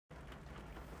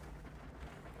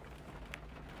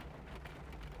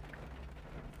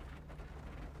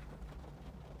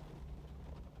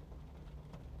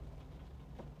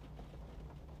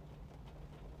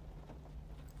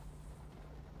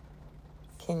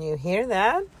Can you hear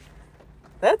that?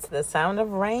 That's the sound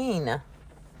of rain.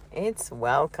 It's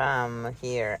welcome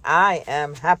here. I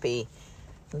am happy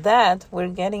that we're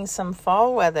getting some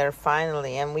fall weather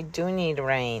finally, and we do need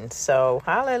rain. So,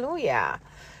 hallelujah.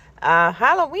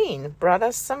 Halloween brought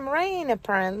us some rain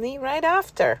apparently right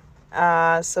after.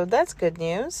 So that's good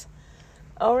news.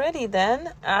 Alrighty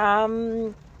then.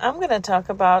 I'm going to talk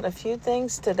about a few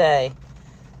things today.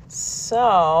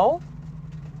 So,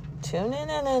 tune in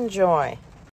and enjoy.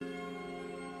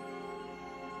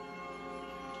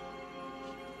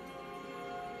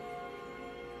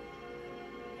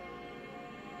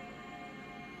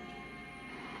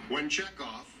 When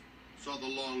Chekhov saw the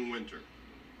long winter,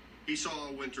 he saw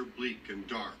a winter bleak and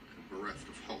dark and bereft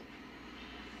of hope.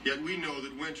 Yet we know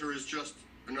that winter is just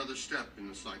another step in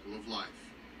the cycle of life.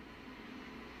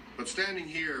 But standing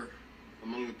here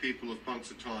among the people of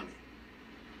Punxsutawney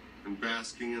and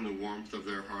basking in the warmth of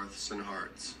their hearths and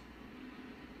hearts,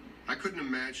 I couldn't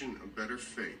imagine a better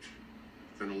fate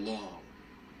than a long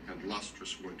and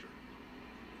lustrous winter.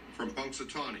 From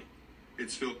Punxsutawney,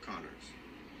 it's Phil Connors.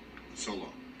 So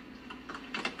long.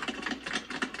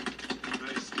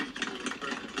 Nice speech.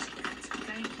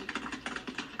 Thank you.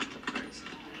 Thanks.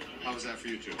 How was that for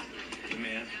you two?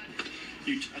 Man,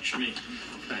 you touch me.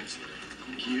 Thanks.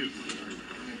 Thank you.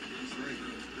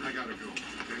 I gotta go.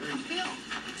 Okay?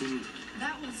 Phil,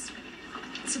 that was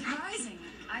surprising.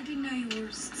 I didn't know you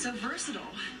were so versatile.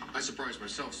 I surprise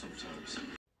myself sometimes.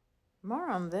 More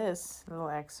on this little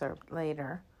excerpt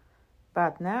later.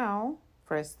 But now,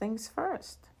 first things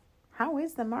first. How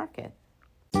is the market?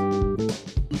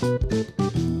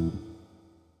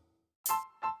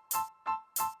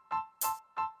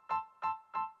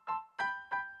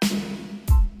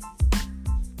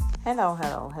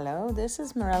 Hello. This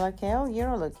is Mirella Kale,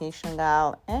 your location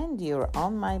gal, and you're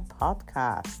on my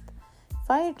podcast,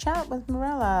 Fire Chat with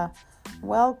Mirella.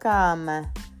 Welcome.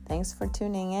 Thanks for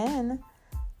tuning in.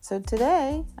 So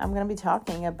today, I'm going to be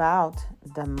talking about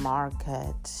the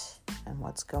market and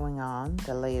what's going on,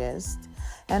 the latest.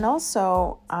 And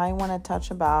also, I want to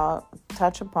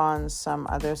touch upon some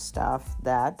other stuff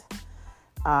that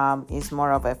is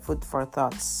more of a food for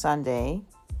thought Sunday,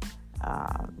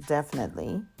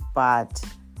 definitely, but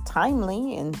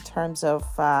timely in terms of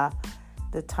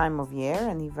the time of year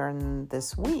and even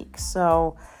this week.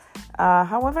 So,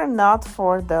 however, not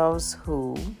for those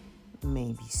who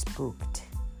may be spooked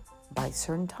by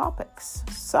certain topics.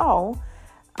 So,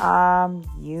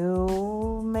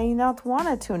 you may not want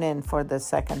to tune in for the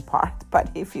second part,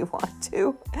 but if you want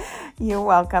to, you're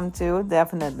welcome to,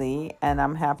 definitely. And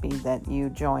I'm happy that you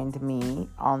joined me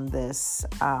on this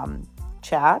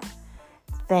chat.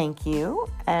 Thank you.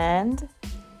 And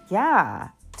yeah,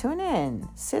 tune in,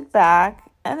 sit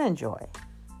back, and enjoy.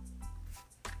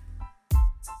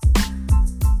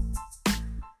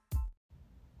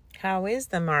 How is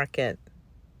the market?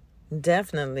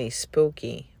 Definitely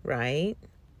spooky, right?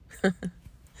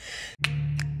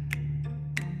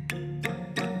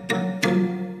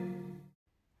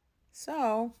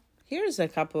 So, here's a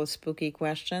couple of spooky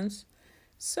questions.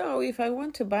 So, if I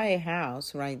want to buy a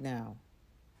house right now,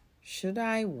 should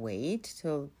I wait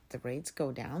till the rates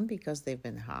go down because they've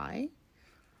been high?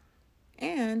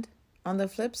 And on the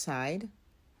flip side,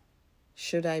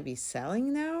 should I be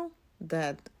selling now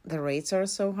that the rates are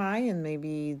so high and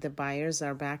maybe the buyers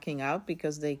are backing out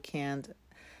because they can't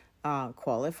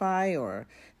qualify or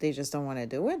they just don't want to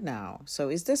do it now? So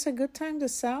is this a good time to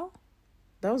sell?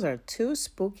 Those are two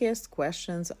spookiest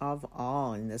questions of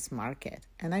all in this market,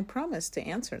 and I promise to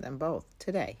answer them both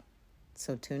today.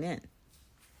 So tune in.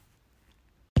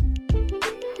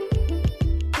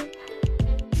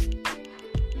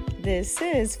 This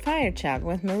is Fire Chat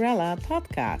with Mirella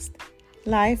podcast.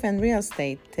 Life and real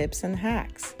estate tips and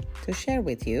hacks to share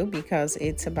with you because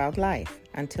it's about life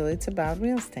until it's about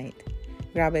real estate.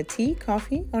 Grab a tea,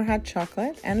 coffee, or hot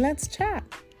chocolate and let's chat.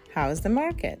 How's the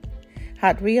market?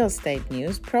 Hot real estate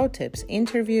news, pro tips,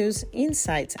 interviews,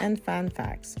 insights, and fun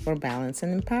facts for balance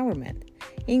and empowerment,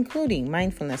 including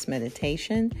mindfulness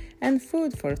meditation and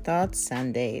food for thought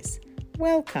Sundays.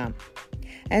 Welcome.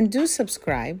 And do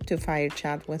subscribe to Fire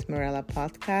Chat with Mirella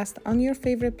podcast on your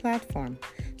favorite platform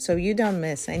so you don't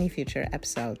miss any future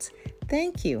episodes.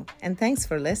 Thank you, and thanks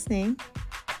for listening.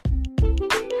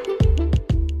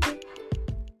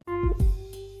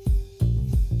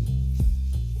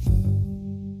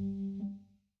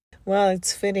 Well,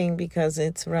 it's fitting because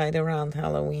it's right around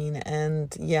Halloween,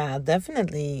 and yeah,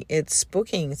 definitely it's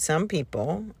spooking some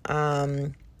people.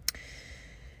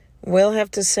 We'll have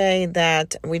to say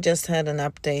that we just had an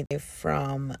update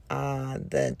from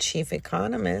the chief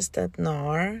economist at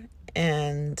NAR,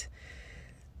 and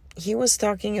he was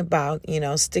talking about,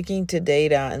 sticking to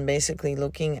data and basically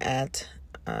looking at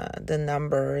the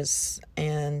numbers.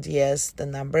 And yes, the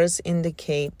numbers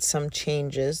indicate some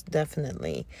changes,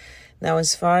 definitely. Now,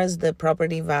 as far as the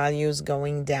property values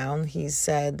going down, he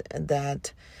said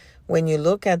that when you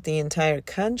look at the entire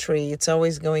country, it's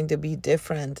always going to be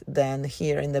different than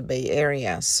here in the Bay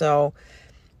Area. So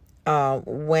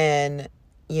when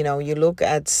you look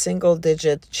at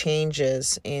single-digit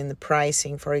changes in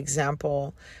pricing, for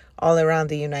example, all around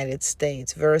the United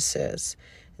States versus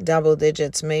double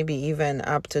digits, maybe even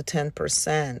up to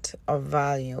 10% of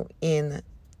value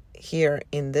here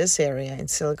in this area, in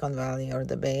Silicon Valley or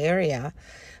the Bay Area,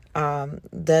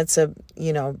 that's a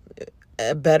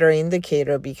better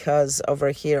indicator, because over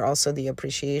here also the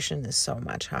appreciation is so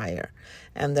much higher.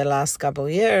 And the last couple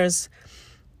of years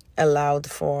allowed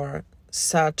for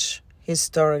such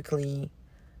historically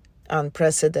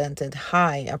unprecedented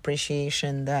high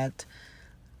appreciation that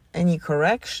any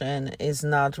correction is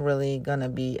not really going to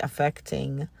be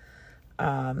affecting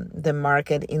the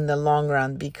market in the long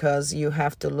run, because you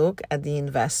have to look at the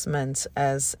investments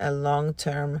as a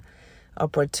long-term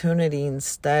opportunity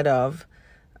instead of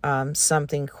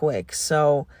something quick.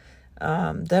 So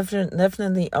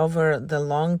definitely over the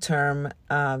long term,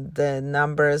 the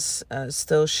numbers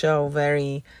still show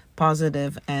very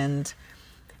positive, and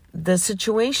the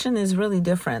situation is really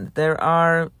different. There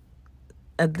are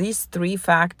at least 3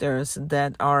 factors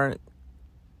that are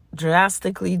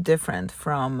drastically different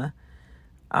from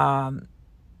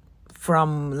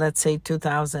let's say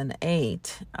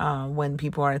 2008, when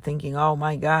people are thinking, oh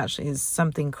my gosh, is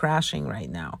something crashing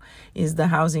right now? Is the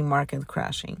housing market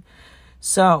crashing?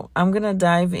 So I'm going to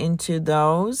dive into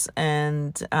those.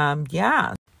 And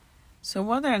so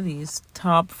what are these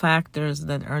top factors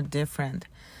that are different?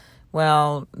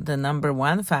 Well, the number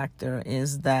one factor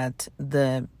is that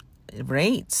the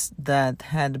rates that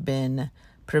had been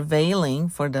prevailing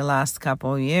for the last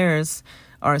couple of years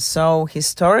are so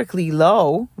historically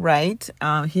low, right?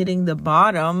 Hitting the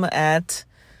bottom at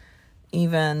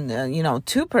even,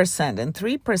 2% and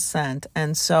 3%.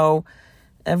 And so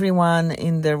everyone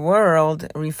in the world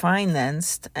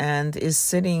refinanced and is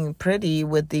sitting pretty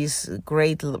with these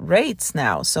great rates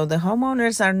now. So the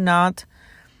homeowners are not,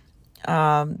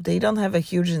 they don't have a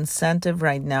huge incentive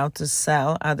right now to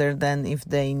sell, other than if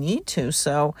they need to.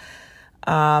 So,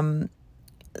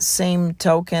 same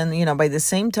token, by the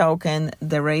same token,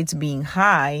 the rates being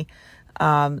high,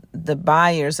 the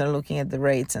buyers are looking at the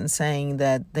rates and saying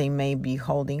that they may be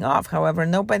holding off. However,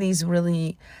 nobody's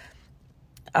really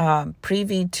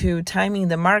privy to timing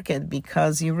the market,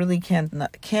 because you really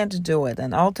can't do it.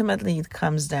 And ultimately, it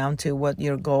comes down to what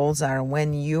your goals are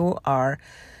when you are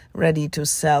ready to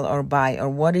sell or buy, or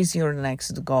what is your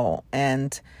next goal.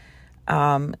 And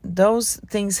those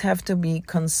things have to be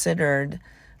considered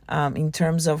in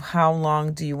terms of how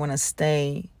long do you want to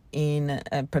stay in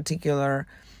a particular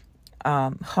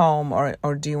home,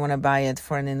 or do you want to buy it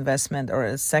for an investment or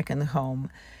a second home.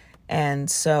 And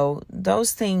so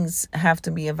those things have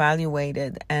to be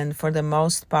evaluated. And for the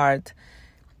most part,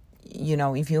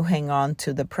 if you hang on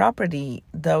to the property,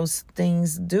 those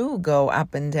things do go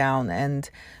up and down, and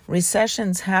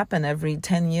recessions happen every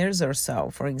 10 years or so,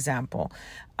 for example.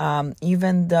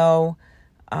 Even though,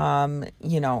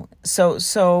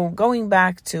 so going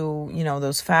back to,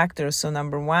 those factors. So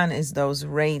number one is those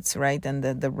rates, right? And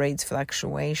the rates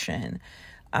fluctuation.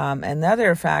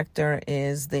 Another factor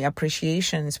is the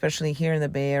appreciation, especially here in the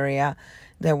Bay Area,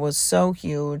 that was so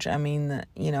huge. I mean,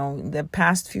 the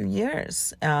past few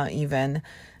years, even,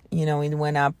 it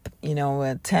went up,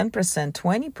 10%,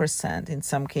 20% in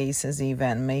some cases,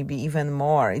 even, maybe even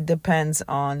more. It depends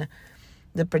on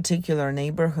the particular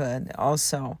neighborhood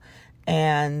also.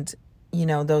 And,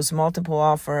 those multiple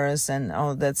offers and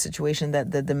all that situation,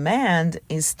 that the demand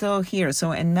is still here.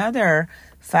 So another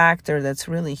factor that's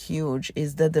really huge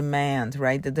is the demand,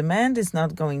 right? The demand is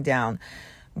not going down.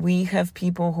 We have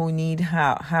people who need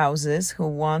houses, who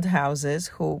want houses,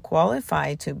 who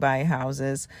qualify to buy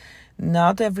houses.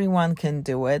 Not everyone can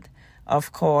do it,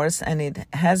 of course, and it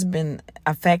has been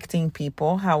affecting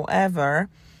people. However,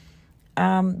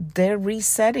 they're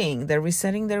resetting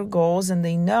their goals, and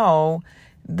they know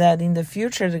that in the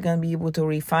future they're going to be able to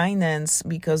refinance,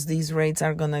 because these rates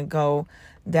are going to go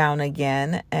down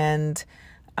again. And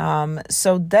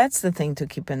so that's the thing to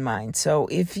keep in mind. So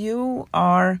if you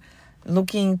are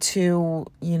looking to,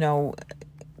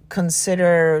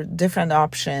 consider different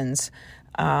options,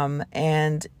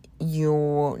 and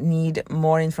you need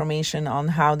more information on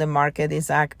how the market is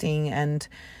acting and,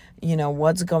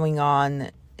 what's going on,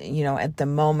 at the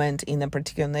moment in a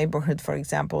particular neighborhood, for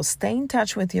example, stay in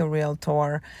touch with your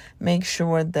realtor. Make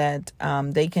sure that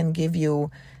they can give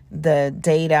you the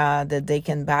data, that they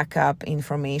can back up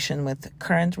information with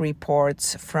current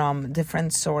reports from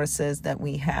different sources that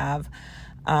we have.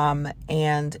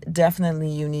 And definitely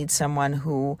you need someone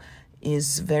who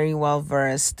is very well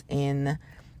versed in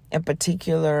a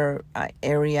particular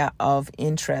area of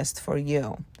interest for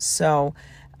you. So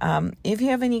if you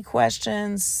have any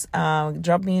questions,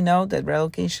 drop me a note at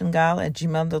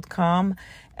relocationgal@gmail.com,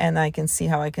 and I can see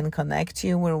how I can connect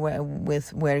you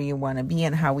with where you want to be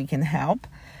and how we can help.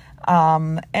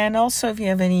 And also, if you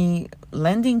have any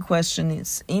lending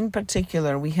questions in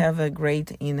particular, we have a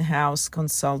great in-house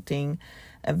consulting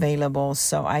available,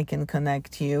 so I can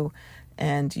connect you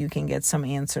and you can get some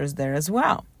answers there as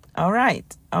well. All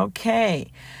right.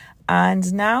 Okay.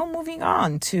 And now moving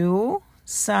on to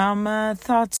some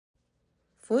thoughts.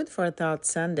 Food for Thought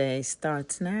Sunday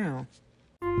starts now.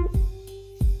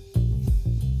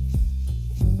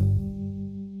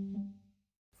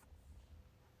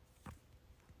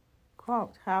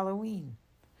 Quote, Halloween,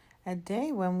 a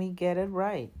day when we get it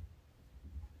right.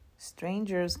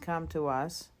 Strangers come to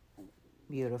us,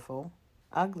 beautiful,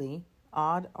 ugly,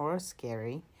 odd, or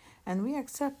scary, and we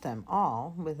accept them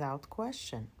all without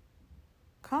question.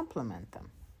 Compliment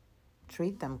them,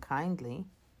 treat them kindly,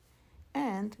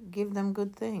 and give them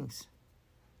good things.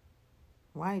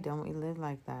 Why don't we live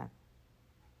like that?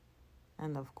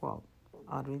 End of quote.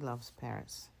 Audrey loves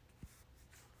Paris.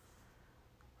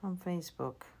 On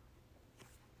Facebook.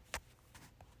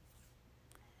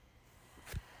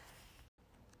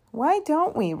 Why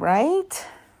don't we, right?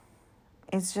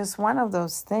 It's just one of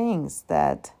those things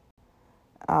that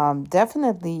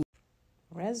definitely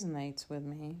resonates with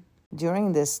me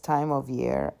during this time of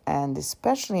year, and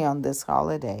especially on this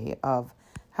holiday of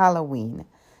Halloween,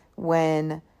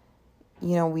 when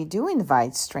we do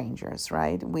invite strangers,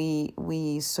 right?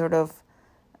 We sort of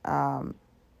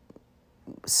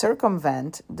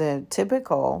circumvent the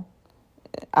typical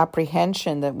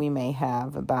apprehension that we may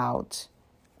have about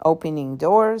opening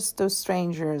doors to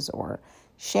strangers or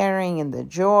sharing in the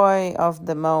joy of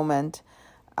the moment,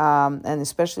 and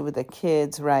especially with the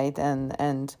kids, right?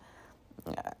 And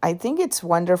I think it's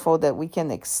wonderful that we can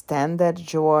extend that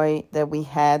joy that we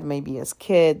had maybe as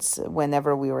kids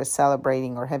whenever we were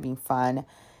celebrating or having fun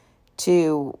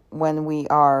to when we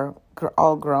are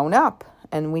all grown up,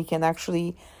 and we can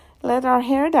actually let our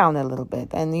hair down a little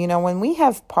bit. And, when we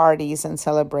have parties and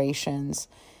celebrations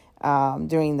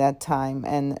during that time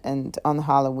and on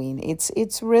Halloween,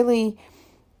 it's really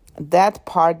that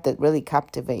part that really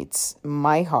captivates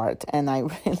my heart, and I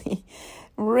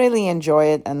really enjoy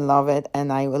it and love it.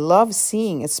 And I love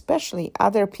seeing especially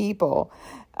other people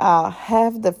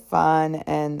have the fun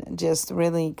and just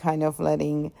really kind of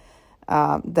letting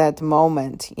that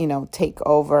moment, take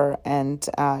over and,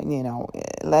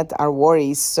 let our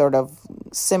worries sort of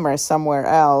simmer somewhere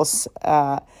else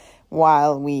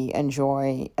while we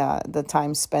enjoy the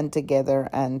time spent together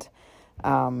and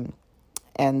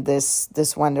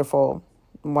this wonderful,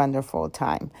 wonderful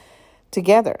time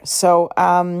together. So,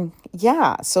 so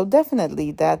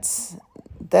definitely that's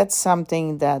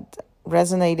something that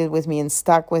resonated with me and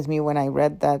stuck with me when I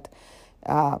read that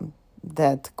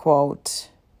quote,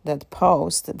 that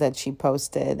post that she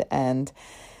posted. And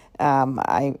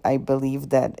I believe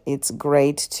that it's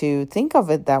great to think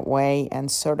of it that way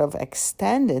and sort of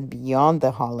extend it beyond the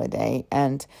holiday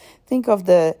and think of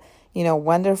the,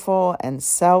 wonderful and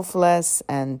selfless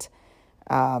and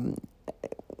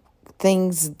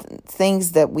things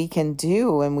that we can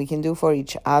do and we can do for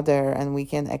each other, and we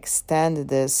can extend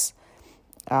this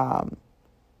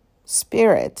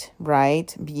spirit,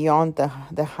 right, beyond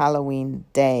the Halloween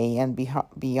day and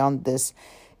beyond this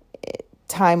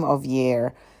time of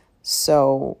year,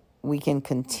 so we can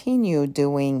continue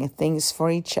doing things for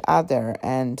each other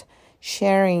and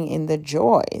sharing in the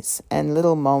joys and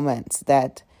little moments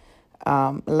that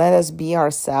let us be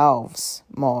ourselves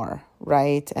more,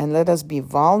 right? And let us be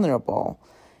vulnerable.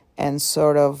 And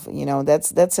sort of,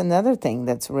 that's another thing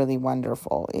that's really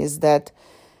wonderful, is that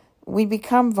we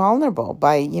become vulnerable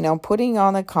by, putting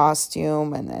on a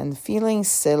costume and feeling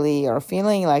silly or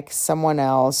feeling like someone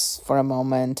else for a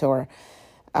moment, or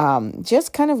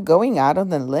just kind of going out on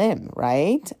the limb,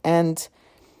 right? And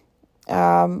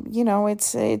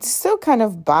it still kind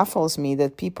of baffles me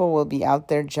that people will be out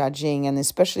there judging, and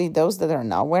especially those that are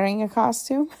not wearing a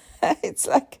costume. It's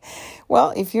like,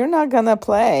 well, if you're not going to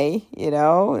play,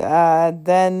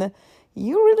 then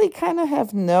you really kind of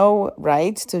have no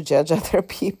right to judge other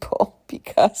people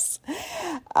because,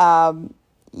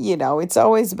 it's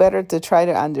always better to try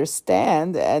to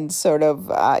understand and sort of,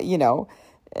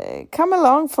 come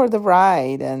along for the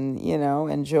ride and,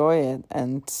 enjoy it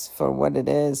and for what it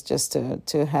is, just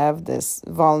to have this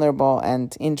vulnerable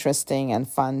and interesting and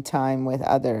fun time with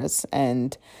others.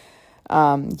 And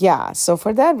so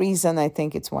for that reason, I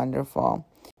think it's wonderful.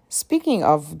 Speaking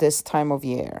of this time of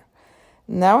year,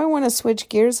 now I want to switch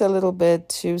gears a little bit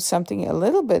to something a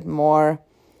little bit more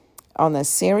on a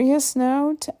serious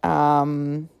note,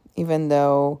 even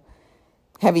though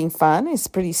having fun is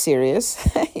pretty serious.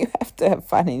 You have to have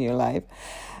fun in your life.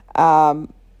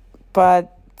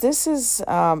 But this is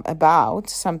about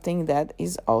something that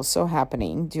is also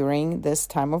happening during this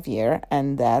time of year,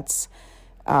 and that's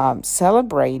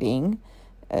celebrating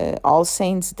All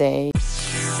Saints' Day.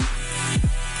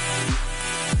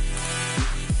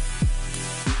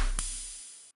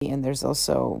 And there's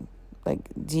also like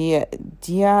Dia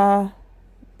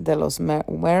de los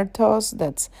Muertos,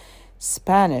 that's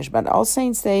Spanish, but All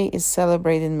Saints' Day is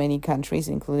celebrated in many countries,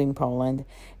 including Poland.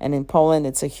 And in Poland,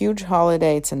 it's a huge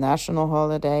holiday. It's a national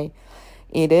holiday.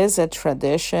 It is a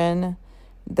tradition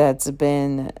that's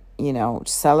been,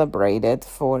 celebrated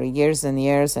for years and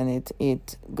years, and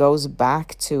it goes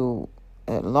back to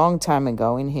a long time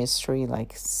ago in history,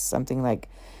 like something like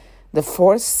the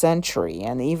 4th century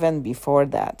and even before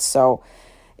that. So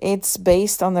it's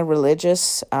based on the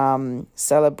religious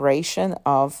celebration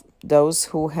of those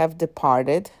who have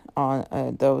departed, on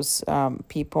those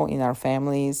people in our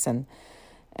families and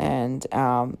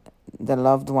the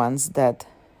loved ones that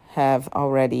have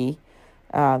already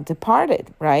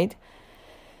departed, right?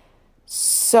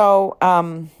 So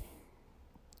on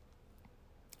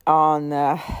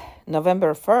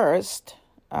November 1st,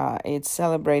 it's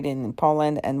celebrated in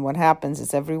Poland, and what happens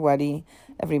is everybody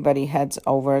heads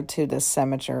over to the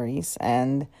cemeteries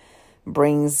and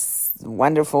brings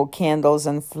wonderful candles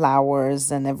and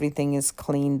flowers, and everything is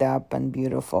cleaned up and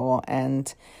beautiful.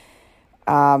 And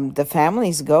the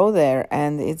families go there,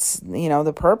 and it's,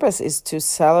 the purpose is to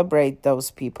celebrate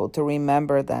those people, to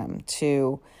remember them,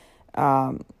 to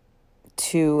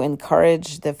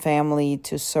encourage the family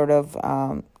to sort of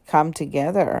come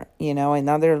together,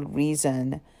 another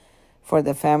reason for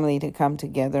the family to come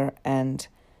together and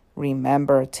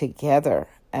remember together.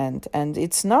 And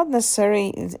it's not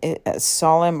necessarily a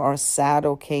solemn or sad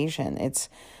occasion. It's,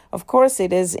 of course,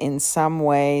 it is in some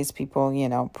ways.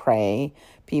 People, pray.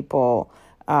 People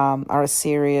are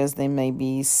serious. They may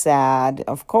be sad,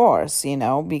 of course,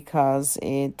 because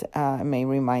it may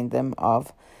remind them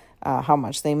of how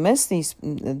much they miss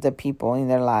the people in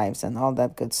their lives and all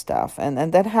that good stuff.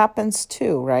 And that happens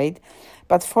too, right?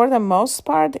 But for the most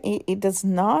part, it does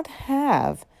not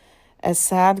have a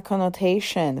sad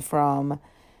connotation. From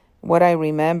what I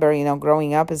remember,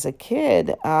 growing up as a kid,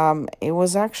 it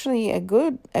was actually a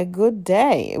good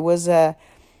day. It was a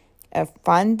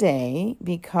fun day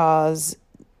because,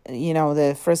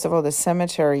 first of all, the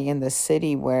cemetery in the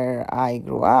city where I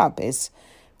grew up is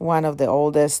one of the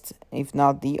oldest, if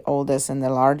not the oldest and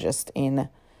the largest in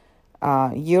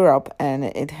Europe, and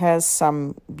it has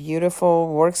some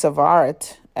beautiful works of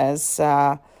art as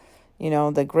the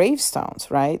gravestones,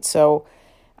 right? So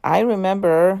I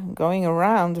remember going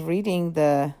around reading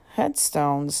the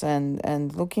headstones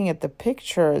and looking at the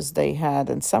pictures they had,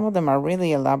 and some of them are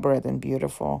really elaborate and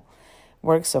beautiful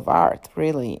works of art,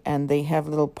 really. And they have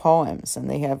little poems, and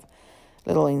they have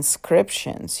little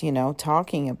inscriptions,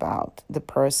 talking about the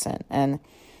person. And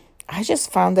I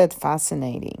just found that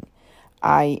fascinating.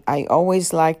 I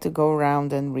always like to go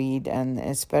around and read, and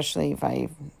especially if I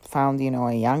found,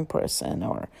 a young person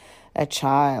or a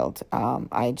child,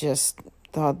 I just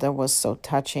thought that was so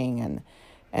touching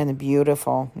and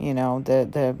beautiful,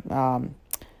 the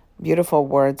beautiful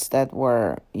words that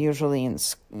were usually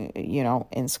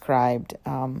inscribed,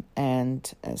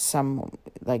 and some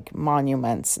like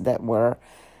monuments that were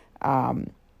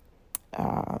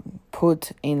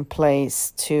put in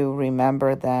place to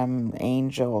remember them,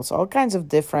 angels, all kinds of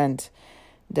different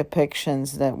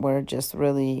depictions that were just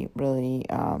really, really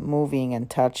moving and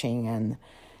touching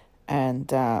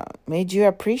and made you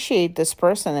appreciate this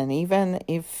person. And even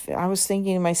if I was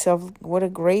thinking to myself, what a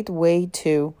great way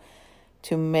to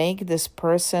make this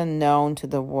person known to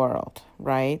the world,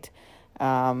 right?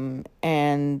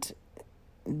 And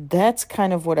that's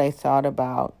kind of what I thought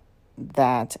about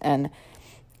that. And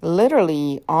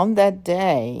literally on that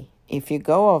day, if you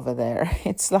go over there,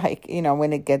 it's like,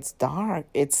 when it gets dark,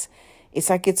 it's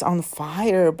like it's on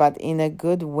fire, but in a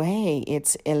good way.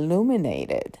 It's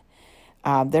illuminated.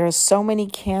 There are so many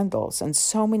candles and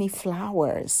so many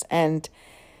flowers, and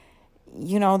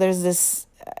there's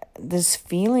this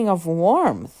feeling of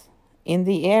warmth in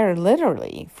the air,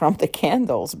 literally from the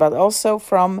candles, but also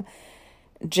from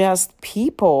just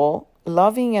people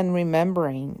loving and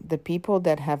remembering the people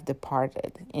that have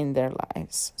departed in their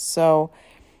lives. So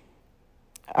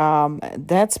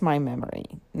that's my memory.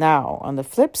 Now, on the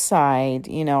flip side,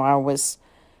 I was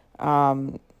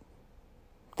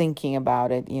thinking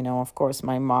about it. Of course,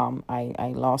 my mom,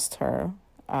 I lost her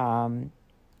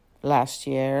last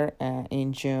year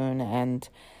in June, and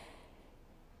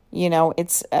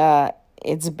it's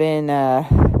been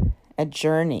a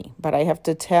journey. But I have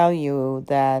to tell you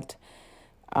that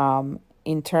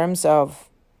in terms of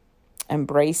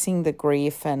embracing the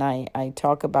grief, and I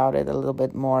talk about it a little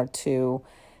bit more too,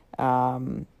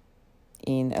 in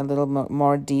a little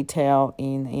more detail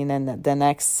in the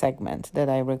next segment that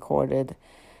I recorded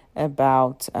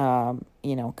about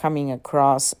coming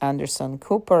across Anderson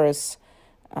Cooper's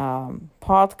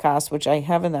podcast, which I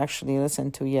haven't actually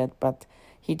listened to yet, but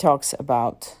he talks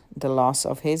about the loss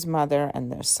of his mother,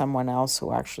 and there's someone else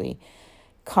who actually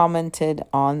commented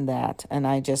on that, and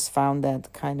I just found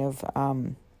that kind of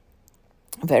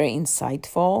very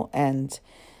insightful and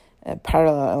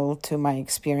parallel to my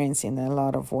experience in a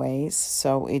lot of ways.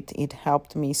 So it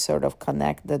helped me sort of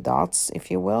connect the dots, if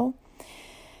you will,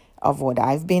 of what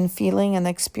I've been feeling and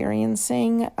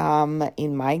experiencing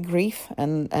in my grief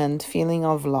and feeling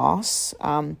of loss.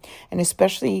 And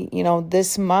especially,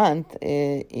 this month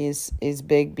is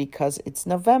big because it's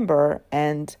November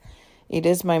and it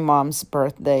is my mom's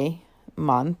birthday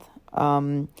month.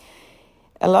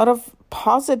 A lot of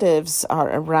positives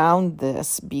are around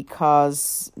this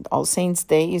because All Saints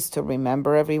Day is to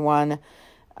remember everyone.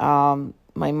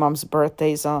 My mom's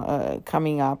birthday is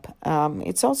coming up.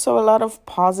 It's also a lot of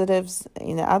positives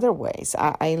in other ways.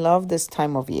 I love this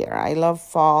time of year. I love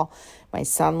fall. My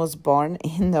son was born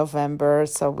in November,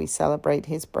 so we celebrate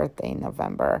his birthday in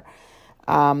November.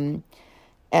 And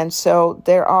so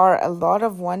there are a lot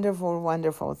of wonderful,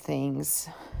 wonderful things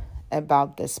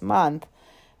about this month.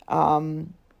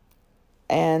 And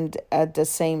at the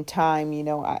same time,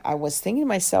 I was thinking to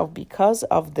myself, because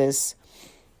of this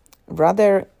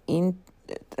rather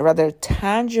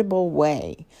tangible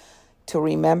way to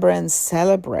remember and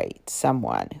celebrate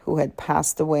someone who had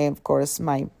passed away. Of course,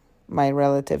 my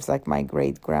relatives, like my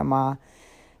great-grandma,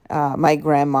 my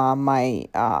grandma, my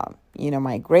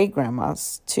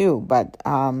great-grandmas too, but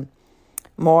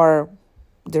more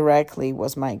directly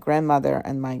was my grandmother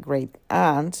and my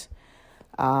great-aunt,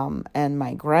 and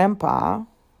my grandpa.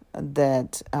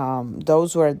 That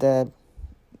those were the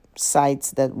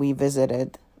sites that we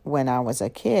visited when I was a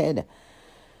kid.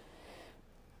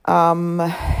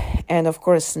 And of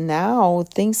course now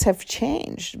things have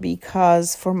changed,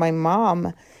 because for my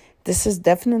mom, this is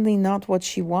definitely not what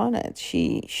she wanted.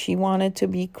 She wanted to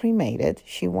be cremated.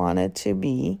 She wanted to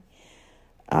be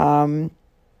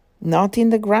not in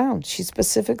the ground. She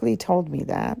specifically told me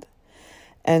that.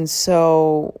 And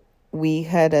so we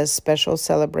had a special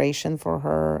celebration for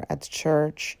her at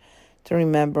church to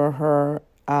remember her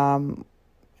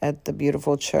at the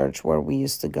beautiful church where we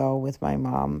used to go with my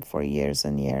mom for years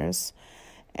and years.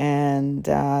 And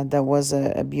that was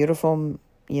a beautiful,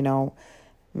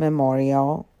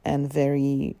 memorial, and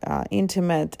very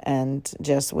intimate, and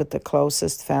just with the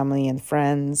closest family and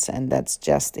friends. And that's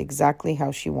just exactly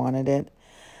how she wanted it.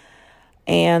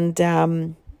 And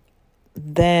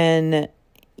then,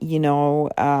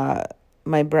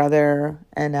 my brother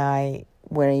and I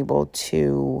were able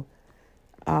to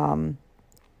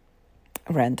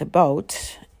rent a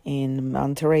boat in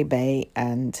Monterey Bay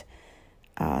and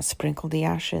sprinkle the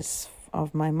ashes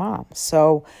of my mom.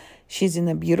 So she's in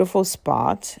a beautiful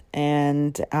spot,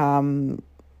 and the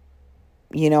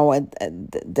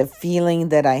feeling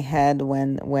that I had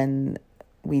when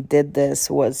we did this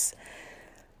was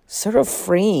sort of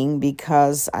freeing,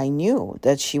 because I knew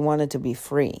that she wanted to be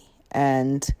free.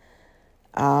 And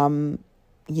I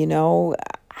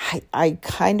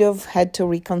kind of had to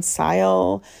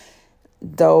reconcile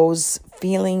those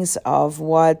feelings of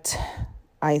what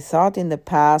I thought in the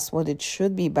past, what it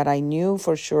should be, but I knew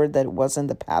for sure that it wasn't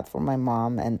the path for my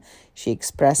mom, and she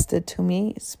expressed it to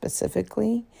me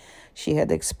specifically. She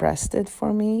had expressed it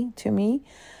to me.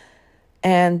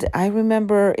 And I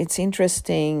remember, it's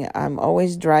interesting, I'm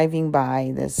always driving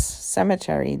by this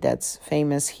cemetery that's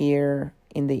famous here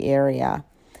in the area.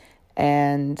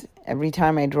 And every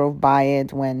time I drove by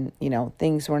it when,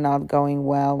 things were not going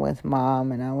well with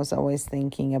mom, and I was always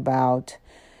thinking about,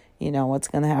 what's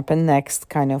going to happen next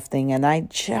kind of thing. And I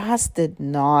just did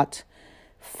not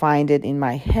find it in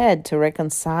my head to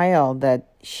reconcile that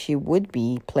she would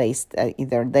be placed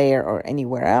either there or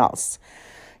anywhere else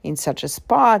in such a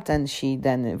spot. And she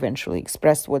then eventually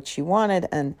expressed what she wanted.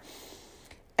 And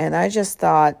I just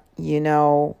thought,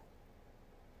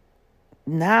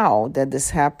 now that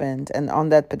this happened, and on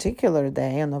that particular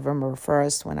day, on November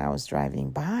 1st, when I was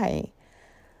driving by,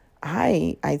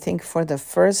 I think for the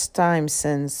first time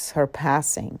since her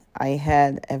passing, I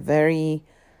had a very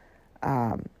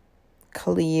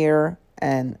clear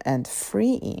and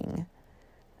freeing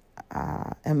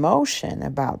emotion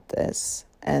about this,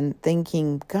 and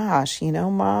thinking, gosh,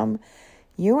 Mom,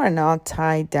 you are not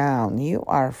tied down. You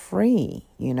are free.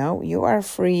 You are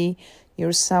free.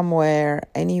 You're somewhere,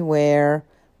 anywhere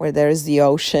where there is the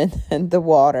ocean and the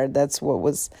water. That's what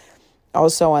was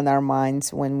also on our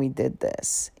minds when we did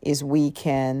this, is we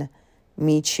can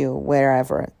meet you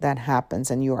wherever that happens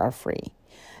and you are free.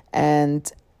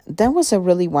 And that was a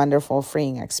really wonderful,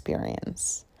 freeing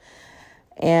experience.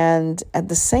 And at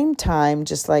the same time,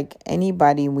 just like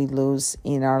anybody we lose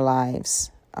in our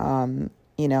lives,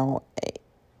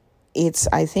 it's,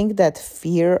 I think, that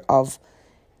fear of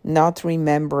not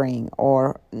remembering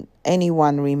or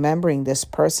anyone remembering this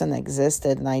person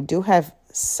existed. And I do have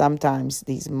sometimes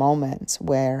these moments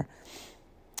where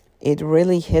it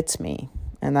really hits me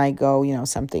and I go,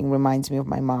 something reminds me of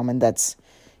my mom, and that's,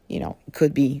 it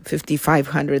could be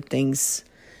 5,500 things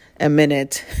a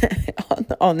minute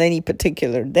on any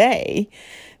particular day,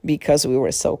 because we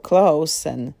were so close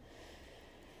and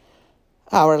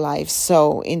our lives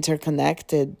so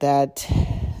interconnected that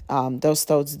those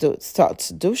thoughts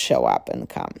do show up and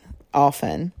come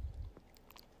often.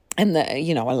 And,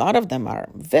 a lot of them are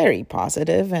very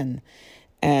positive and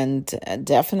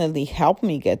definitely help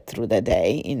me get through the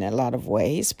day in a lot of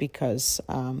ways, because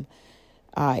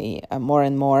I more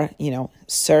and more,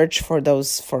 search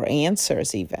for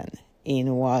answers even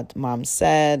in what Mom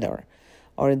said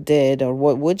or did, or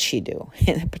what would she do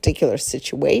in a particular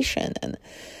situation.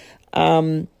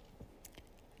 And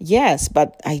yes,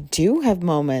 but I do have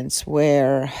moments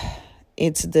where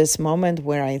it's this moment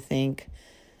where I think,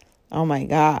 oh my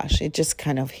gosh, it just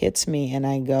kind of hits me and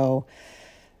I go,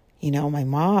 my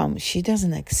mom, she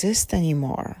doesn't exist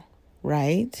anymore,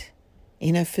 right?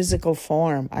 In a physical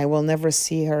form. I will never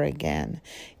see her again,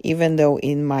 even though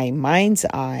in my mind's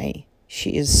eye,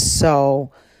 she is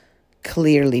so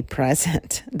clearly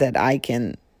present that I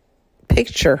can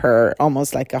picture her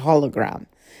almost like a hologram,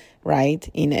 right?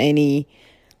 In any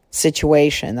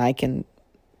situation, I can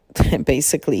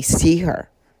basically see her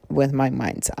with my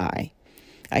mind's eye.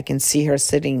 I can see her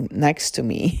sitting next to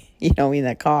me, in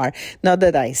a car. Not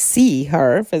that I see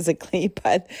her physically,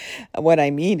 but what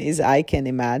I mean is I can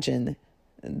imagine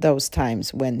those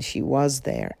times when she was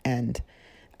there. And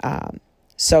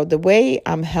so the way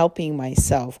I'm helping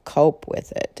myself cope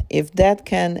with it, if that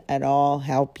can at all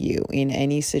help you in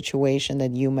any situation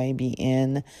that you may be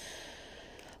in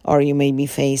or you may be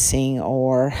facing,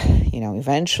 or,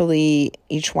 eventually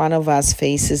each one of us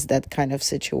faces that kind of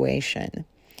situation.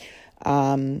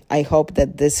 I hope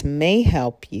that this may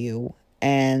help you.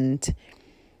 And,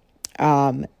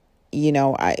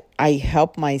 I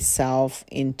help myself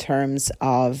in terms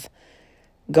of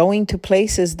going to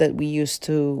places that we used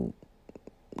to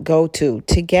go to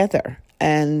together,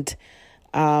 and,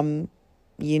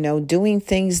 doing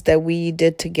things that we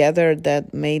did together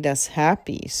that made us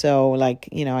happy. So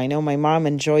I know my mom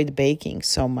enjoyed baking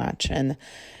so much, and,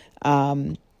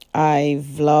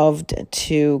 I've loved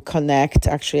to connect.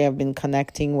 Actually, I've been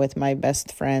connecting with my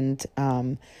best friend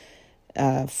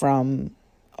from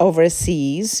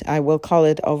overseas. I will call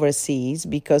it overseas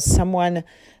because someone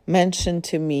mentioned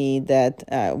to me that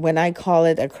when I call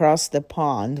it across the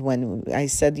pond, when I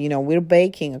said, we're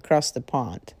baking across the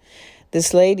pond,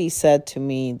 this lady said to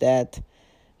me that,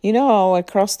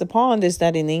 across the pond, is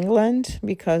that in England?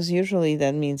 Because usually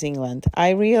that means England.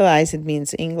 I realize it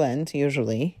means England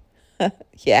usually.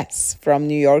 Yes, from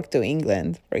New York to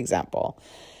England, for example.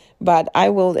 But I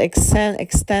will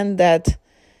extend that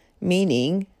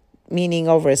meaning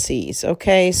overseas.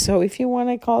 Okay, so if you want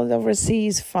to call it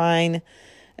overseas, fine.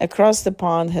 Across the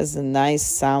pond has a nice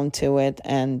sound to it.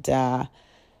 And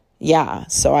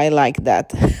so I like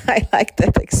that. I like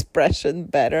that expression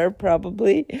better,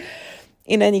 probably.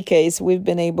 In any case, we've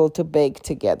been able to bake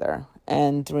together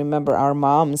and remember our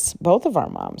moms, both of our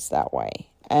moms, that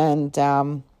way.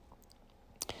 And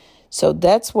so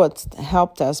that's what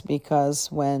helped us,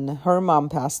 because when her mom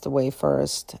passed away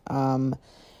first,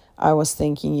 I was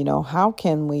thinking, how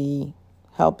can we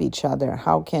help each other?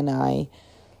 How can I,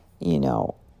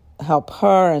 help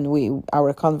her? And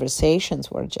our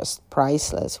conversations were just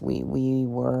priceless. We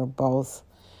were both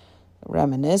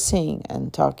reminiscing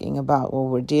and talking about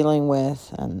what we're dealing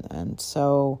with. And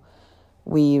so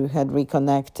we had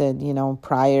reconnected,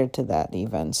 prior to that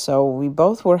even. So we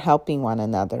both were helping one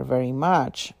another very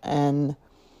much. And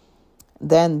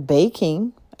then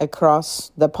baking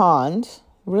across the pond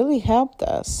really helped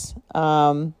us.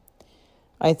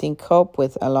 I think cope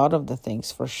with a lot of the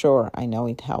things for sure. I know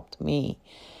it helped me.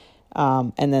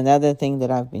 And another thing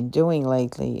that I've been doing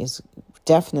lately is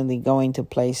definitely going to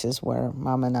places where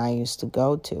Mom and I used to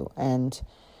go to. And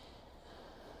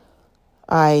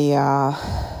I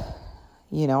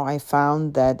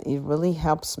found that it really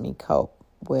helps me cope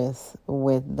with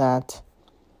that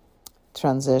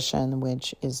transition,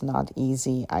 which is not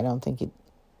easy. I don't think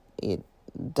it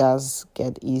does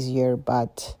get easier,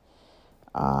 but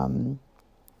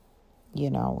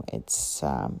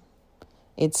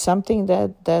it's something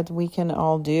that we can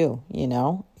all do,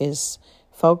 is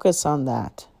focus on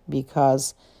that,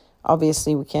 because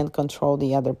obviously we can't control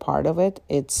the other part of it.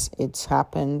 It's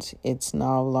happened. It's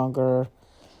no longer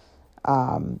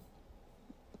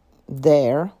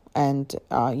there. And,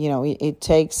 it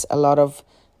takes a lot of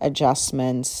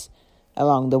adjustments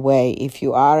along the way. If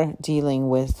you are dealing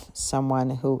with someone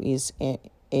who is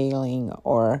ailing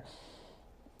or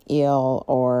ill,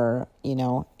 or,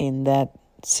 in that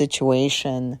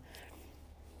situation,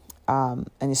 and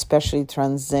especially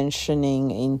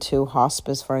transitioning into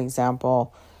hospice, for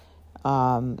example,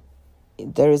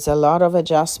 there is a lot of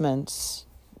adjustments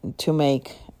to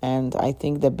make. And I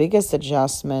think the biggest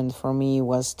adjustment for me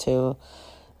was to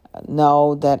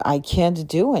know that I can't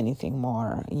do anything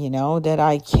more, that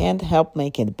I can't help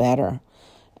make it better.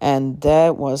 And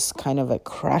that was kind of a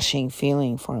crushing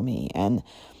feeling for me. And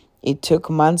it took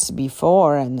months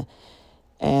before, and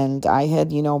I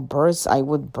had, I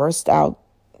would burst out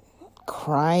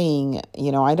crying.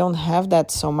 I don't have that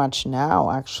so much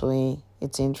now, actually.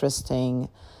 It's interesting.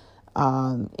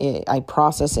 I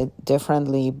process it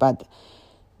differently, but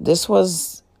this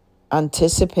was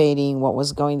anticipating what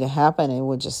was going to happen. It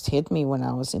would just hit me when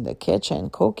I was in the kitchen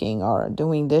cooking or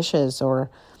doing dishes, or,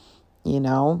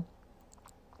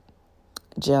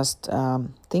 just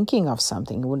thinking of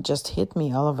something. It would just hit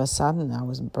me all of a sudden. I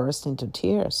was burst into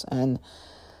tears. And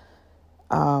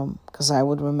because I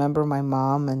would remember my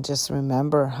mom and just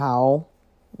remember how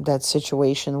that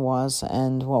situation was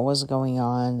and what was going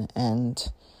on,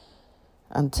 and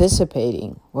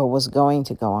anticipating what was going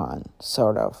to go on,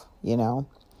 sort of,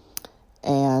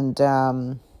 And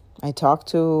I talked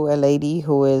to a lady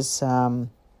who is,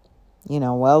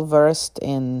 well-versed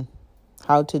in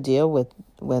how to deal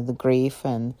with grief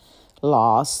and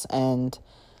loss. And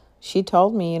she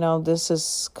told me, this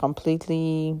is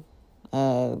completely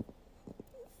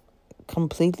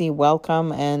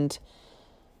welcome, and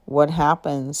what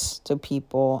happens to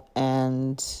people,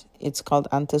 and it's called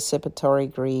anticipatory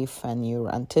grief, and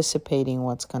you're anticipating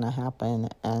what's going to happen.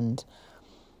 And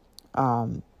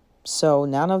so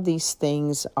none of these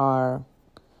things are,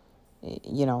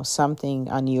 something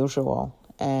unusual.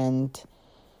 And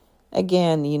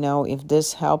again, if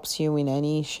this helps you in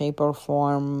any shape or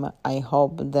form, I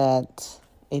hope that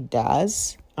it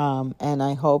does. And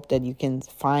I hope that you can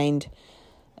find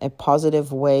a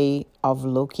positive way of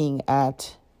looking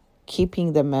at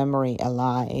keeping the memory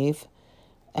alive,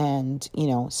 and,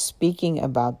 speaking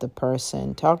about the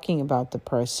person, talking about the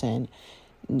person,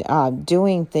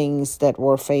 doing things that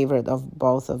were favorite of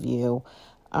both of you,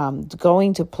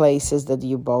 going to places that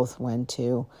you both went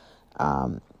to,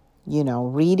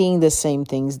 reading the same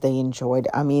things they enjoyed.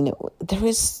 I mean, there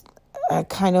is a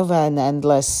kind of an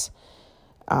endless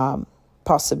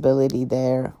possibility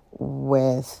there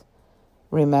with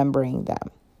remembering them,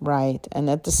 right? And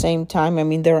at the same time, I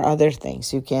mean, there are other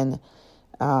things. You can,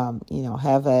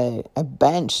 have a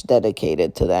bench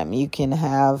dedicated to them. You can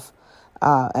have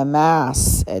a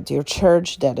mass at your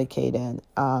church dedicated.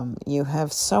 You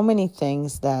have so many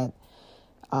things that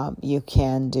you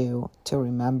can do to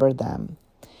remember them.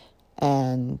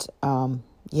 And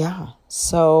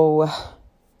so,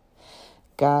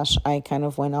 gosh, I kind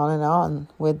of went on and on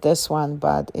with this one,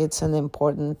 but it's an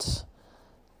important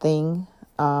thing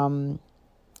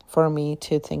for me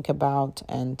to think about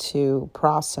and to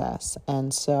process.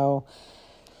 And so,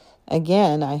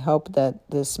 again, I hope that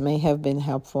this may have been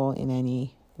helpful in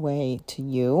any way to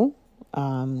you,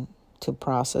 to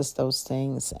process those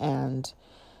things. And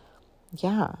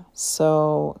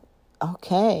so,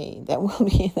 okay, that will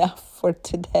be enough for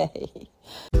today.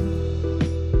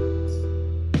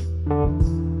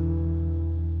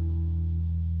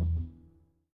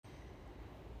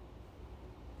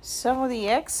 So the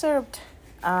excerpt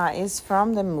is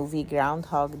from the movie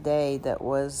Groundhog Day that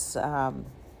was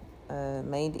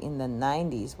made in the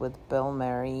 90s with Bill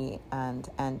Murray and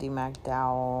Andy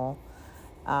McDowell,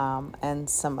 and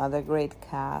some other great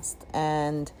cast.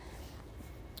 And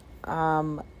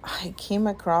I came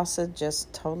across it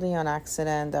just totally on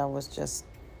accident. I was just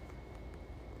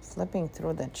flipping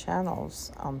through the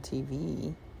channels on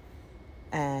TV,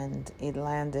 and it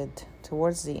landed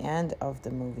towards the end of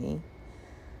the movie.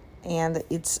 And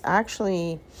it's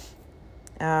actually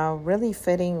really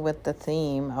fitting with the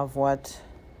theme of what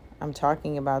I'm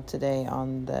talking about today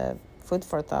on the Food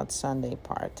for Thought Sunday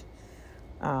part.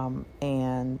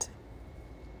 And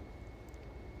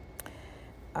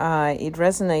it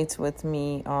resonates with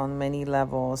me on many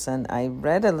levels. And I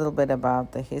read a little bit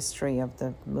about the history of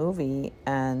the movie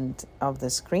and of the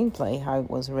screenplay, how it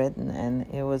was written. And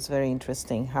it was very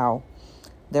interesting how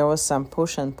there was some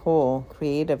push and pull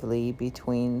creatively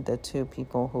between the two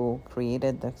people who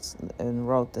created and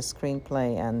wrote the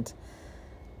screenplay and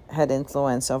had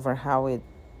influence over how it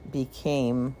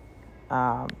became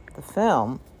the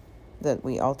film that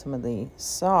we ultimately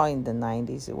saw in the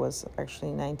 90s. It was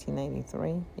actually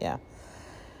 1993. Yeah.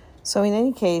 So in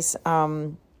any case,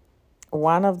 one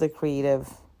of the creative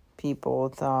people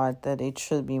thought that it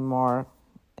should be more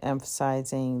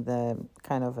emphasizing the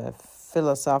kind of a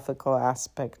philosophical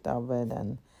aspect of it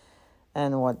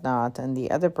and whatnot. And the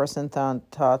other person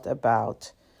thought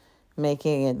about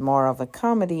making it more of a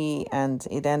comedy, and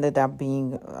it ended up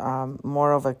being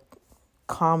more of a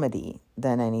comedy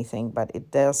than anything, but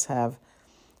it does have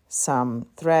some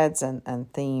threads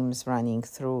and themes running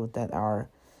through that are,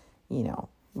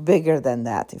 bigger than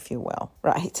that, if you will,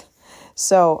 right?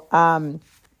 So, so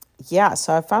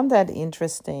I found that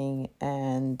interesting,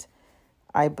 and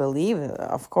I believe,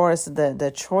 of course,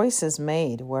 the choices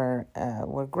made were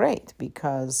great,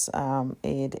 because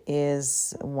it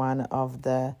is one of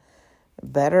the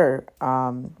better,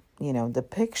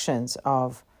 depictions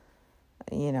of,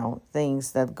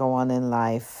 things that go on in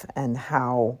life and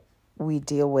how we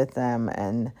deal with them,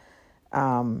 and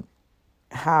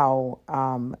how,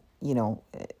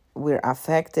 we're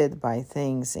affected by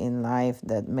things in life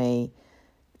that may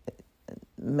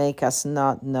make us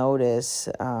not notice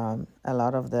a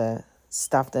lot of the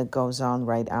stuff that goes on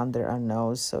right under our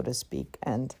nose, so to speak.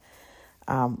 And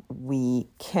we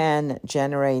can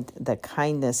generate the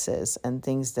kindnesses and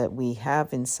things that we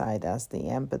have inside us, the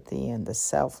empathy and the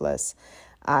selfless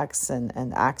acts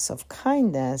and acts of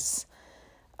kindness,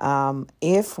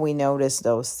 if we notice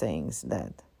those things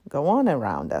that go on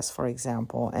around us, for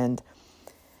example. And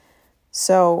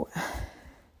so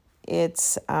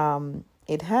it's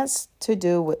it has to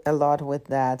do with a lot with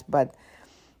that, but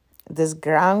this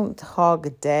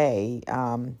Groundhog Day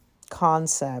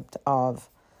concept of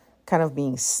kind of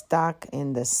being stuck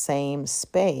in the same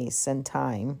space and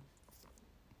time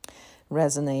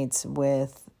resonates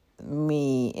with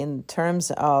me in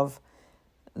terms of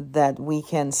that we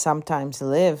can sometimes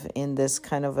live in this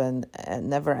kind of a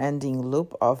never-ending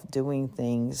loop of doing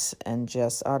things and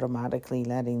just automatically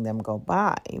letting them go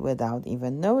by without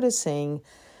even noticing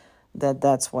that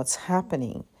that's what's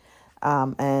happening.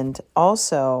 And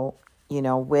also,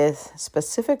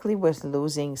 specifically with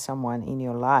losing someone in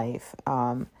your life,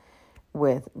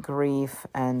 with grief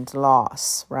and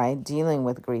loss, right? Dealing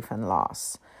with grief and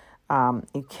loss.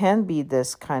 It can be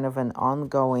this kind of an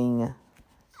ongoing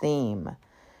theme.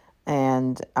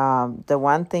 And the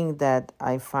one thing that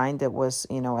I find that was,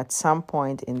 at some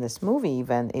point in this movie,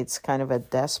 even, it's kind of a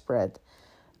desperate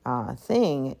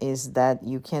thing, is that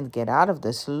you can't get out of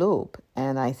this loop.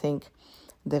 And I think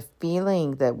the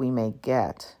feeling that we may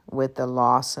get with the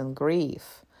loss and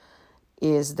grief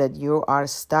is that you are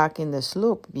stuck in this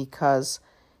loop because,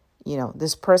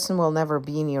 this person will never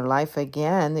be in your life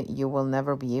again. You will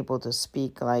never be able to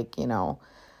speak to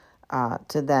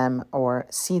them or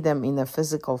see them in a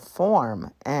physical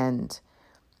form. And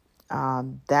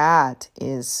that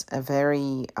is a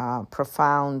very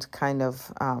profound kind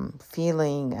of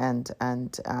feeling and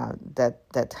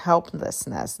that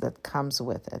helplessness that comes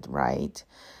with it, right?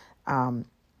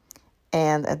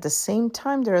 And at the same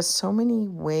time, there are so many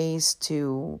ways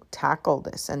to tackle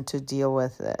this and to deal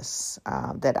with this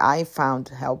that I found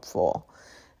helpful,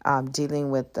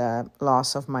 dealing with the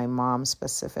loss of my mom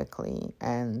specifically,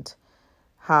 and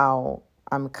how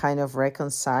I'm kind of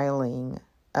reconciling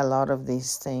a lot of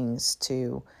these things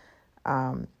to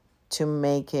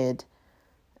make it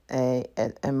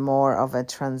a more of a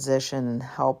transition and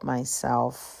help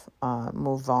myself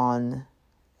move on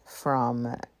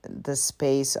from the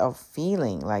space of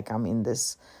feeling like I'm in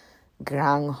this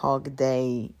Groundhog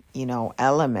Day,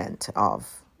 element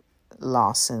of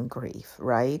loss and grief,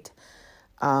 right?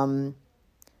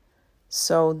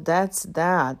 So that's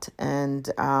that. And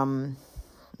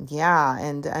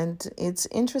and it's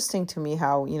interesting to me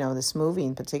how, this movie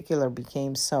in particular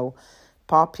became so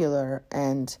popular,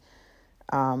 and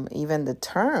even the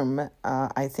term,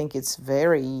 I think it's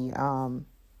very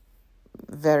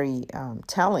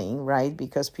telling, right?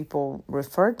 Because people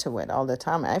refer to it all the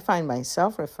time. I find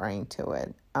myself referring to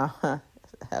it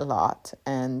a lot.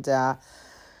 And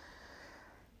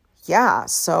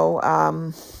so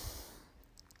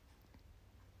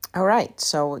all right,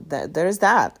 so there's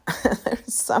that.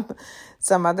 There's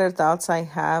some other thoughts I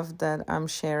have that I'm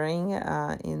sharing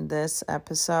in this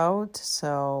episode.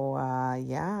 So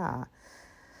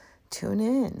tune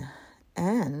in,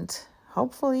 and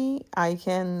hopefully I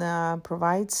can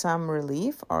provide some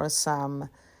relief or some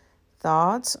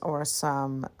thoughts or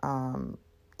some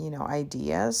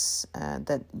ideas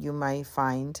that you might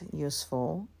find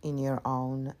useful in your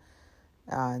own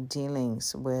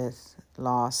dealings with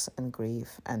loss and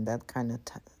grief and that kind of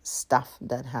stuff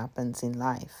that happens in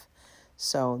life.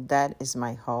 So that is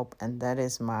my hope, and that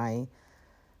is my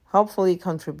hopefully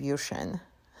contribution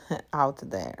out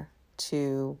there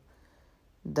to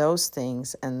those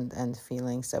things and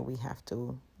feelings that we have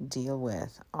to deal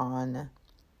with on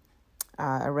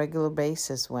a regular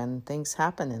basis when things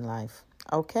happen in life.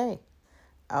 Okay,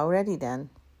 alrighty then,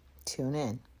 tune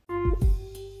in.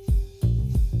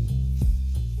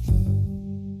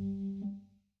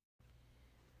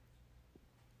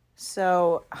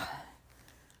 So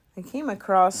I came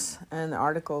across an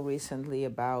article recently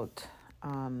about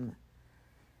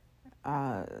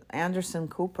Anderson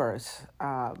Cooper's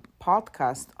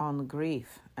podcast on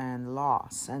grief and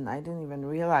loss, and I didn't even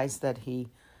realize that he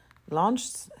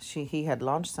had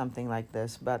launched something like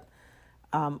this. But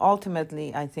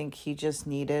ultimately, I think he just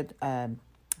needed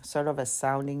sort of a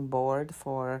sounding board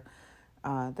for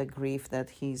the grief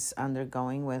that he's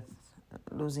undergoing with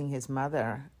losing his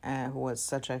mother, who was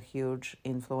such a huge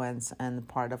influence and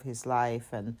part of his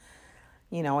life. And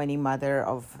any mother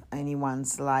of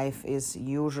anyone's life is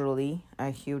usually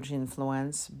a huge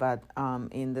influence, but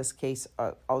in this case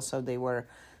also they were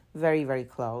very, very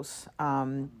close.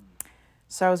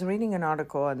 So I was reading an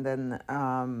article, and then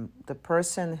the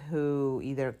person who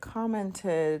either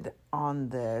commented on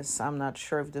this, I'm not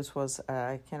sure if this was,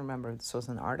 I can't remember if this was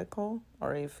an article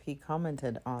or if he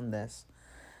commented on this,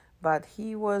 but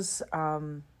he was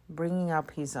bringing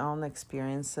up his own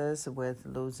experiences with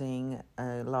losing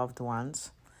loved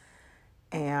ones.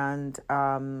 And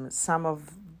some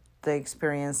of the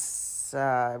experience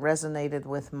resonated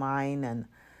with mine,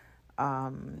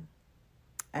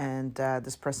 and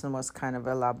this person was kind of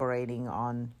elaborating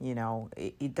on,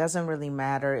 it doesn't really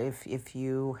matter if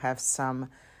you have some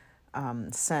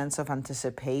sense of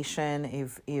anticipation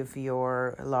if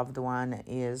your loved one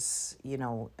is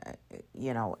ailing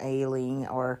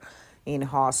or in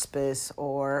hospice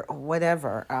or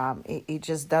whatever. It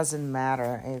just doesn't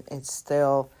matter. It's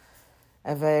still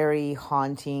a very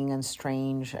haunting and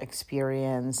strange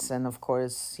experience, and of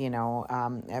course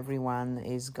everyone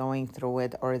is going through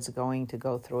it or is going to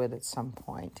go through it at some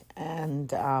point.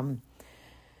 And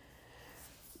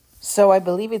so I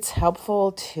believe it's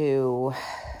helpful to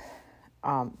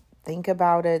think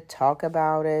about it, talk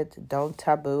about it, don't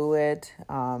taboo it,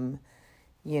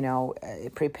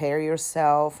 prepare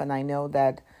yourself. And I know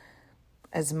that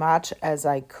as much as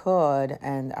I could,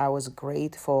 and I was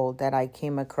grateful that I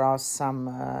came across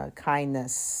some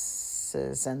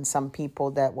kindnesses and some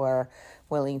people that were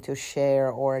willing to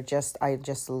share, or I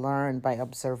just learned by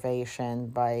observation,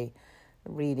 by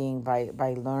reading,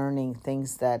 by learning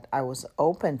things that I was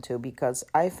open to, because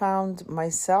I found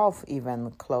myself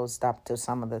even closed up to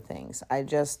some of the things. I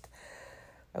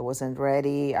wasn't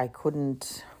ready. I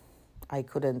couldn't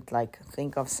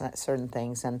think of certain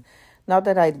things, and not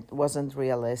that I wasn't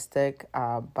realistic,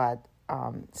 but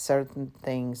certain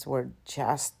things were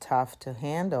just tough to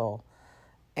handle.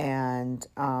 And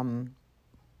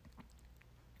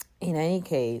in any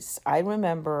case, I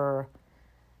remember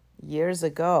years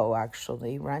ago,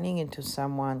 actually, running into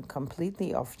someone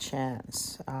completely off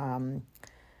chance.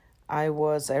 I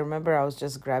remember I was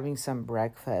just grabbing some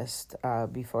breakfast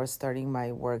before starting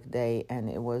my work day, and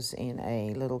it was in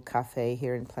a little cafe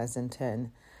here in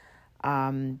Pleasanton.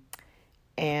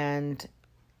 And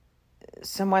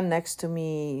someone next to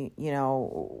me,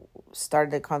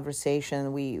 started a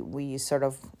conversation. We sort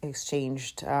of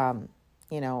exchanged,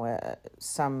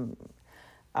 some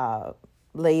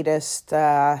latest,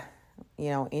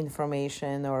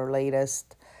 information or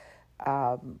latest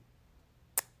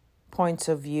points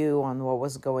of view on what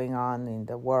was going on in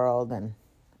the world and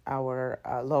our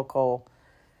local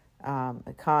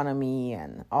economy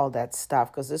and all that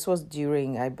stuff. Because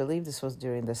I believe this was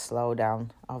during the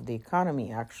slowdown of the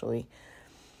economy, actually.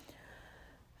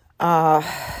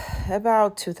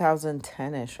 About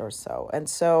 2010-ish or so. And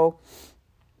so,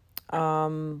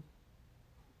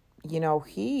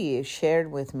 he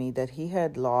shared with me that he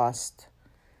had lost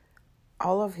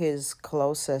all of his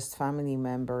closest family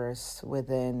members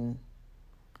within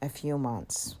a few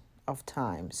months of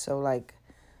time. So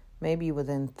maybe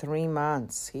within 3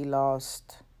 months, he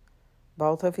lost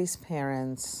both of his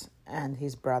parents and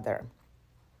his brother.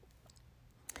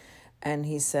 And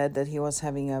he said that he was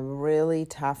having a really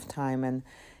tough time. And,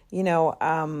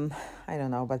 I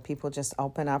don't know, but people just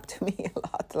open up to me a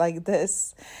lot like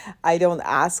this. I don't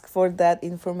ask for that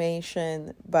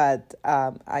information, but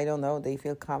I don't know, they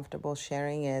feel comfortable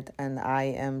sharing it. And I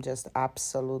am just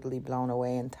absolutely blown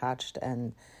away and touched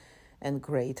and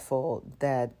grateful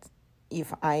that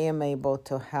if I am able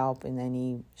to help in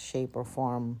any shape or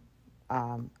form,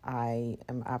 I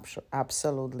am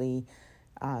absolutely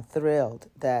thrilled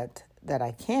that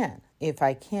I can, if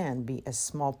I can be a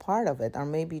small part of it, or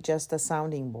maybe just a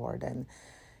sounding board, and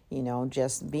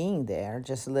just being there,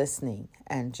 just listening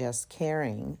and just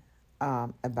caring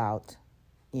about,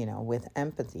 with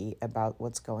empathy about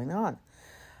what's going on.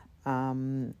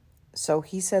 So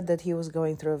he said that he was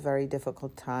going through a very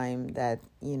difficult time, that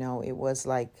it was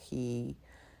like he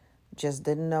just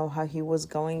didn't know how he was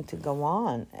going to go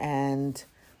on, and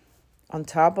on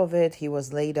top of it, he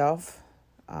was laid off.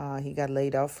 He got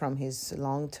laid off from his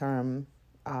long-term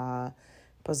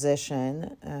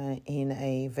position in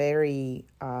a very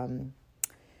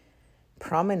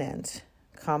prominent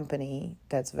company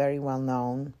that's very well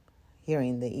known here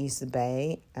in the East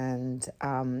Bay. And,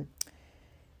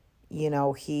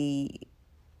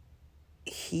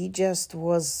 he just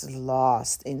was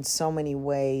lost in so many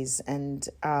ways. And,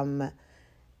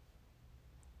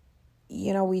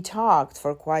 we talked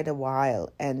for quite a while,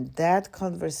 and that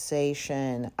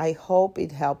conversation, I hope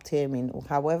it helped him in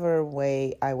however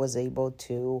way I was able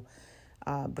to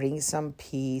bring some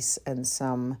peace and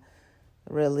some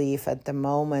relief at the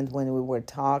moment when we were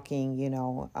talking,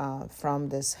 from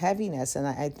this heaviness. And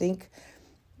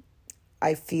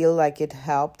I feel like it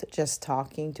helped just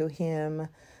talking to him.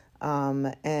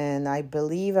 And I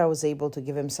believe I was able to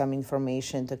give him some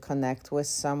information to connect with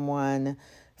someone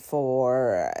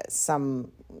for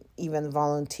some even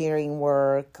volunteering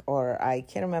work, or I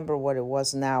can't remember what it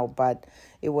was now, but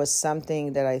it was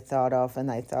something that I thought of,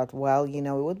 and I thought, well, it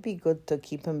would be good to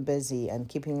keep him busy and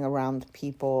keeping around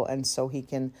people, and so he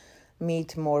can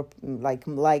meet more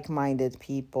like-minded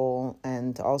people.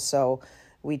 And also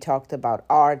we talked about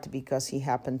art, because he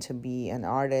happened to be an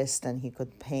artist and he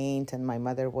could paint, and my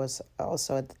mother was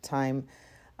also at the time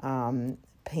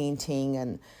painting,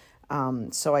 and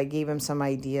so I gave him some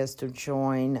ideas to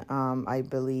join, I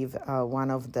believe,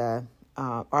 one of the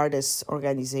artists'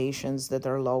 organizations that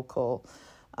are local.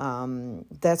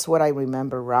 That's what I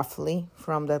remember roughly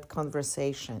from that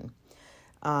conversation.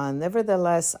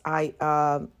 Nevertheless, I,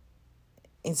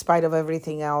 in spite of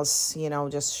everything else,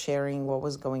 just sharing what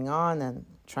was going on and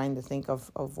trying to think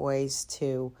of ways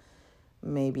to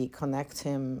maybe connect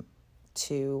him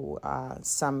to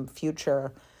some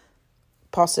future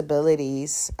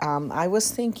possibilities. I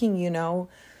was thinking,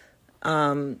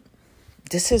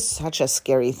 this is such a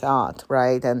scary thought,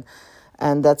 right? And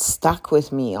that stuck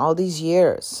with me all these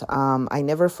years. I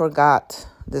never forgot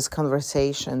this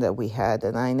conversation that we had,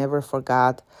 and I never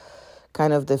forgot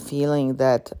kind of the feeling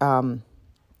that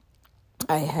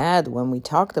I had when we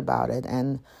talked about it.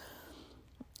 And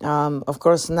of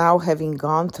course, now having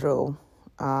gone through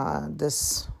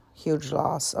this huge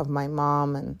loss of my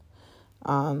mom, and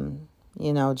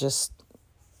just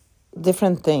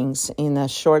different things in a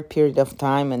short period of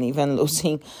time, and even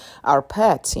losing our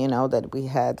pets, that we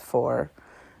had for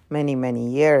many, many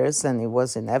years, and it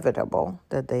was inevitable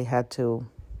that they had to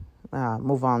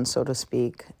move on, so to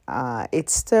speak.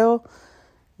 It's still,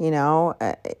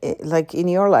 like in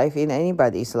your life, in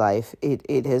anybody's life, it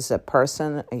is a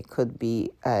person, it could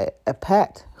be a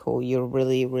pet who you're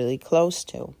really, really close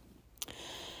to.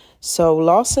 So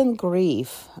loss and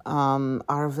grief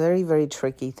are very, very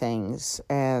tricky things.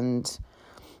 And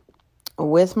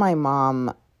with my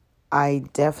mom, I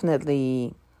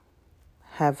definitely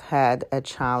have had a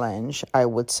challenge, I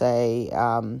would say,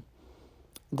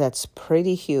 that's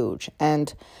pretty huge.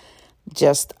 And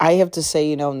just, I have to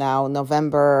say, now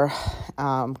November,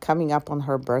 coming up on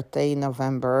her birthday in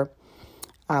November,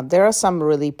 there are some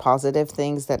really positive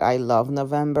things that I love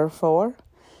November for.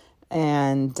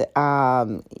 And,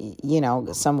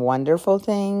 some wonderful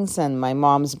things. And my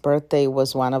mom's birthday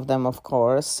was one of them, of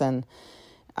course. And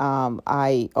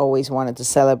I always wanted to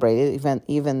celebrate it,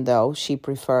 even though she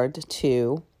preferred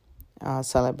to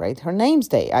celebrate her name's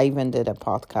day. I even did a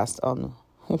podcast on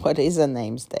what is a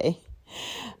name's day.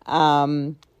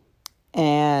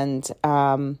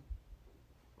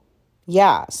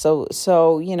 Yeah, so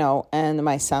and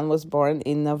my son was born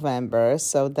in November,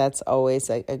 so that's always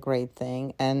a great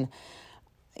thing. And,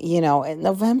 and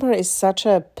November is such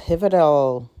a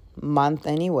pivotal month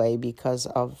anyway because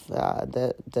of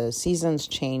the seasons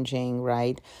changing,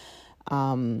 right?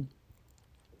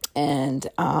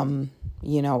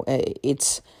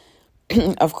 It's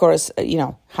of course,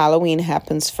 Halloween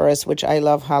happens first, which I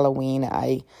love Halloween.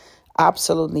 I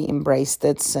absolutely embraced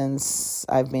it since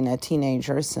I've been a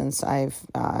teenager, since I've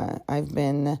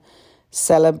been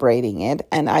celebrating it,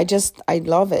 and I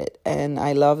love it, and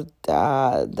I love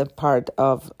the part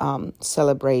of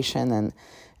celebration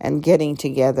and getting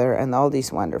together and all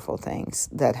these wonderful things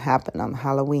that happen on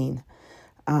Halloween.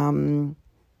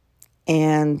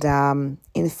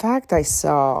 In fact, I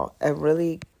saw a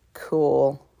really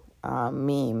cool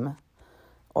meme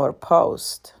or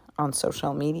post on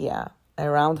social media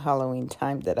around Halloween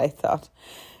time that I thought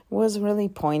was really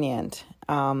poignant.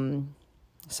 So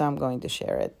I'm going to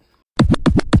share it.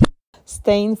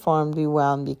 Stay informed, be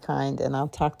well, and be kind, and I'll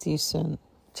talk to you soon.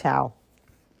 Ciao.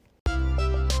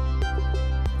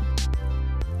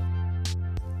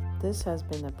 This has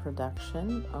been a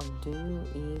production of Do You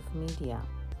Eve Media.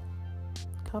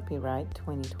 Copyright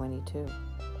 2022.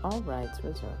 All rights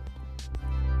reserved.